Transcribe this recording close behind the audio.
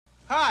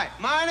Hi,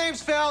 my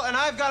name's Phil, and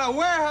I've got a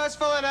warehouse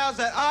full of nails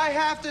that I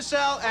have to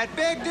sell at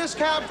big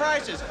discount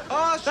prices.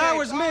 All shapes, that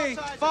was me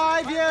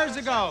 5 years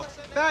ago.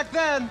 Back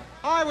then,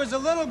 I was a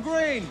little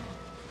green.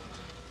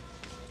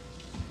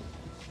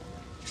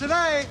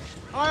 Today,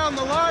 I own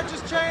the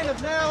largest chain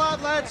of nail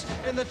outlets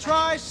in the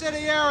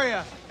Tri-City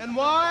area. And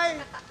why?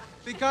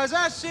 Because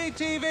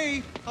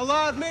SCTV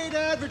allowed me to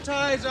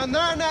advertise on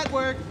their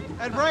network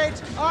at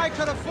rates I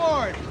could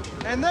afford.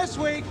 And this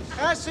week,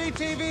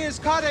 SCTV is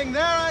cutting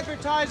their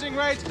advertising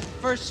rates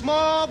for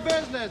small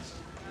business.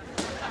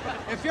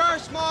 If you're a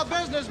small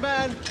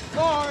businessman,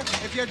 or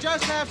if you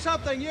just have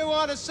something you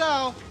want to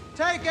sell,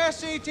 take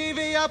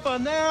SCTV up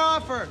on their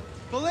offer.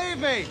 Believe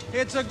me,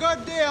 it's a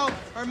good deal,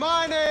 or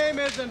my name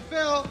isn't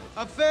Phil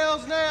of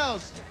Phil's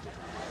Nails.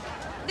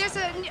 There's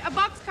a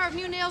boxcar of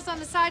new nails on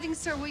the siding,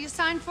 sir. Will you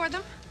sign for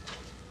them?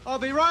 I'll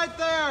be right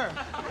there.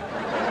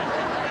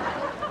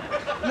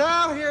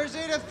 Now here's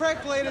Edith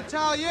Prickley to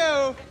tell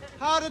you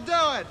how to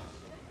do it.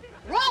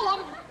 Roll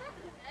 'em!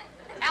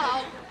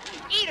 Hello,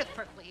 Edith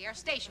Prickley here,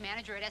 station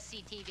manager at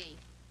SCTV.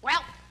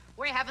 Well,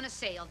 we're having a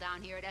sale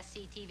down here at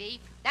SCTV.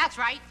 That's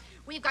right.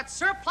 We've got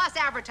surplus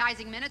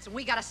advertising minutes, and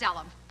we gotta sell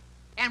them.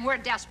 And we're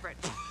desperate.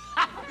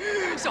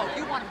 So if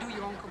you want to do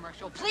your own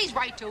commercial, please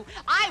write to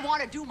I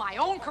want to do my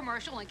own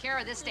commercial in care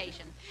of this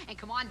station. And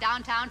come on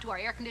downtown to our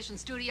air-conditioned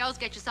studios,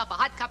 get yourself a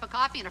hot cup of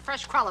coffee and a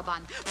fresh cruller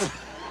bun. If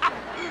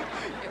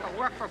it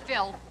worked for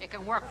Phil, it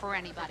can work for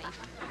anybody.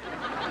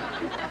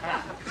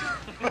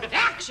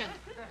 Action!